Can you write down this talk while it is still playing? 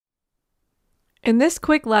In this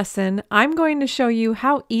quick lesson, I'm going to show you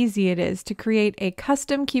how easy it is to create a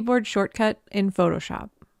custom keyboard shortcut in Photoshop.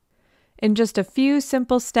 In just a few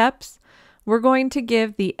simple steps, we're going to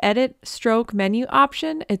give the Edit Stroke menu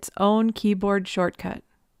option its own keyboard shortcut.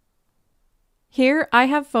 Here I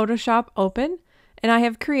have Photoshop open, and I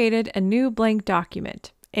have created a new blank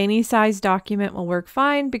document. Any size document will work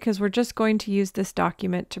fine because we're just going to use this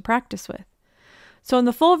document to practice with. So in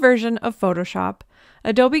the full version of Photoshop,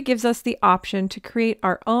 Adobe gives us the option to create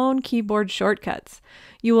our own keyboard shortcuts.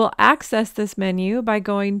 You will access this menu by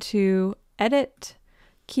going to Edit,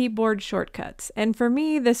 Keyboard Shortcuts. And for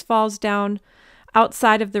me, this falls down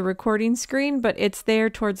outside of the recording screen, but it's there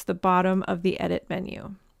towards the bottom of the Edit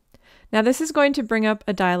menu. Now this is going to bring up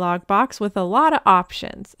a dialog box with a lot of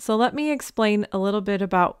options. So let me explain a little bit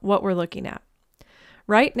about what we're looking at.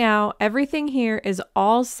 Right now, everything here is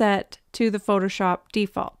all set to the Photoshop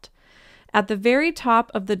default. At the very top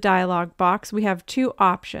of the dialog box, we have two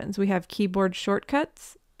options. We have keyboard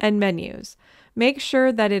shortcuts and menus. Make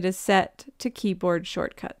sure that it is set to keyboard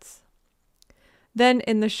shortcuts. Then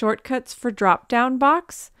in the shortcuts for drop-down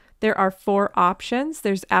box, there are four options.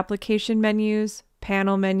 There's application menus,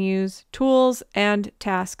 panel menus, tools, and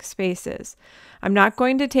task spaces. I'm not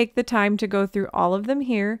going to take the time to go through all of them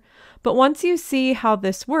here, but once you see how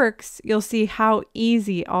this works, you'll see how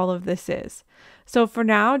easy all of this is. So for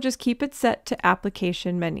now, just keep it set to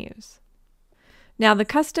application menus. Now the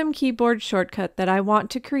custom keyboard shortcut that I want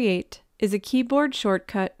to create is a keyboard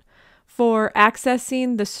shortcut for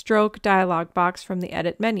accessing the stroke dialog box from the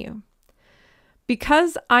edit menu.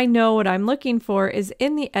 Because I know what I'm looking for is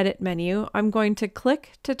in the edit menu, I'm going to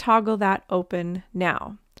click to toggle that open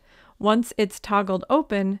now. Once it's toggled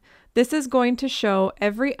open, this is going to show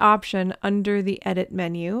every option under the edit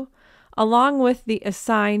menu, along with the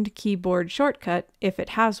assigned keyboard shortcut if it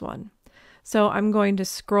has one. So I'm going to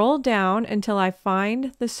scroll down until I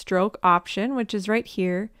find the stroke option, which is right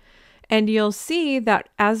here, and you'll see that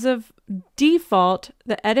as of default,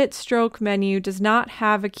 the Edit Stroke menu does not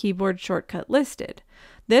have a keyboard shortcut listed.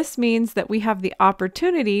 This means that we have the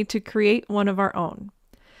opportunity to create one of our own.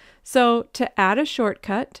 So to add a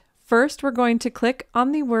shortcut, first we're going to click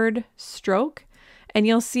on the word stroke, and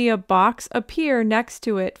you'll see a box appear next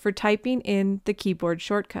to it for typing in the keyboard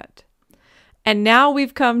shortcut. And now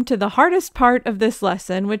we've come to the hardest part of this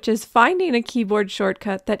lesson, which is finding a keyboard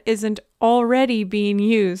shortcut that isn't already being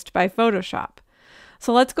used by Photoshop.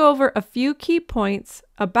 So let's go over a few key points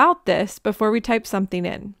about this before we type something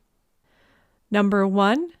in. Number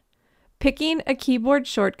one, picking a keyboard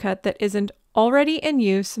shortcut that isn't already in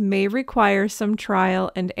use may require some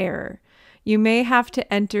trial and error. You may have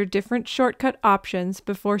to enter different shortcut options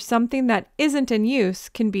before something that isn't in use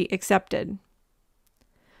can be accepted.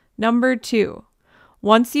 Number two,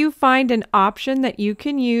 once you find an option that you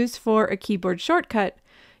can use for a keyboard shortcut,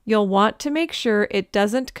 you'll want to make sure it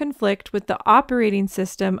doesn't conflict with the operating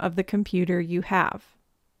system of the computer you have.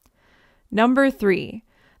 Number three,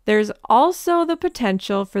 there's also the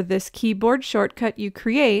potential for this keyboard shortcut you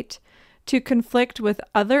create to conflict with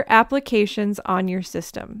other applications on your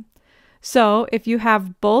system. So if you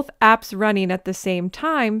have both apps running at the same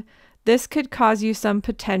time, this could cause you some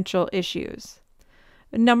potential issues.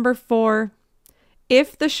 Number four,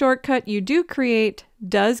 if the shortcut you do create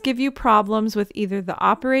does give you problems with either the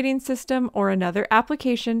operating system or another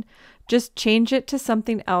application, just change it to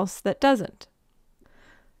something else that doesn't.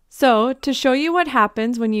 So to show you what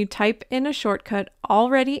happens when you type in a shortcut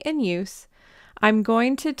already in use, I'm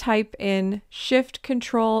going to type in Shift,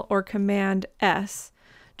 Control, or Command S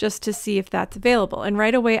just to see if that's available. And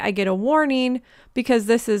right away I get a warning because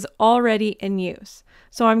this is already in use.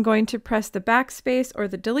 So I'm going to press the backspace or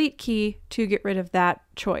the delete key to get rid of that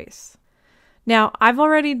choice. Now I've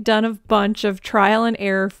already done a bunch of trial and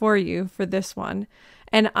error for you for this one,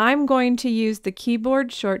 and I'm going to use the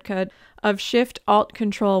keyboard shortcut of Shift Alt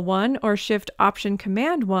Control 1 or Shift Option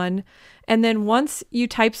Command 1, and then once you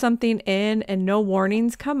type something in and no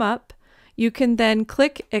warnings come up, you can then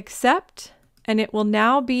click Accept, and it will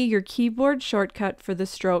now be your keyboard shortcut for the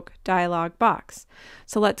stroke dialog box.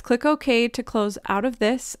 So let's click OK to close out of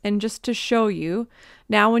this, and just to show you,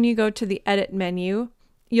 now when you go to the edit menu,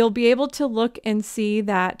 you'll be able to look and see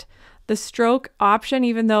that the stroke option,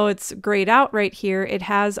 even though it's grayed out right here, it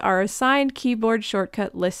has our assigned keyboard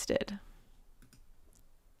shortcut listed.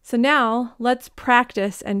 So now let's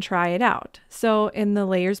practice and try it out. So in the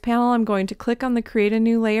layers panel, I'm going to click on the create a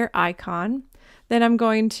new layer icon. Then I'm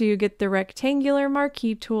going to get the rectangular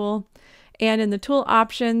marquee tool, and in the tool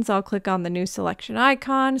options, I'll click on the new selection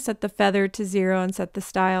icon, set the feather to 0, and set the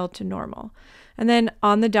style to normal. And then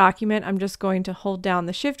on the document, I'm just going to hold down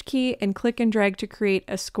the Shift key and click and drag to create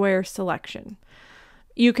a square selection.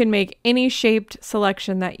 You can make any shaped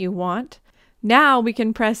selection that you want. Now we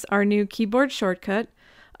can press our new keyboard shortcut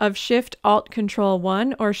of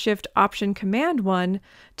Shift-Alt-Control-1 or Shift-Option-Command-1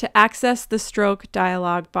 to access the stroke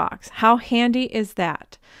dialog box. How handy is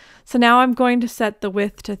that? So now I'm going to set the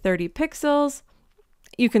width to 30 pixels.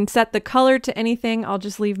 You can set the color to anything. I'll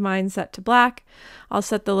just leave mine set to black. I'll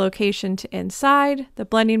set the location to inside, the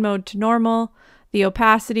blending mode to normal, the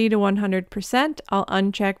opacity to 100%. I'll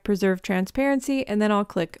uncheck Preserve Transparency, and then I'll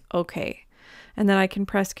click OK. And then I can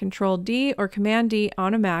press Control-D or Command-D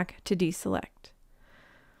on a Mac to deselect.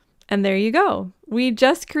 And there you go. We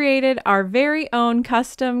just created our very own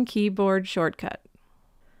custom keyboard shortcut.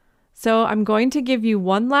 So I'm going to give you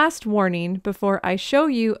one last warning before I show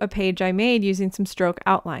you a page I made using some stroke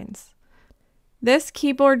outlines. This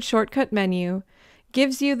keyboard shortcut menu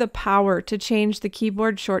gives you the power to change the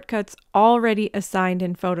keyboard shortcuts already assigned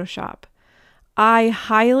in Photoshop. I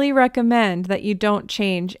highly recommend that you don't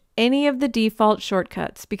change any of the default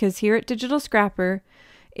shortcuts because here at Digital Scrapper,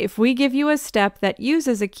 if we give you a step that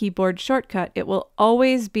uses a keyboard shortcut, it will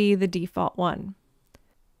always be the default one.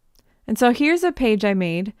 And so here's a page I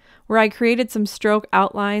made where I created some stroke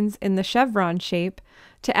outlines in the chevron shape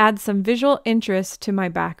to add some visual interest to my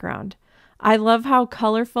background. I love how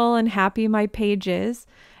colorful and happy my page is,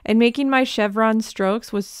 and making my chevron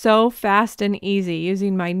strokes was so fast and easy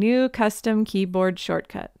using my new custom keyboard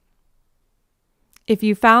shortcut. If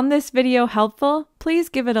you found this video helpful, please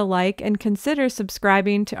give it a like and consider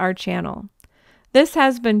subscribing to our channel. This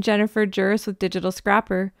has been Jennifer Juris with Digital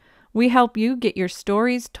Scrapper. We help you get your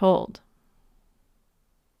stories told.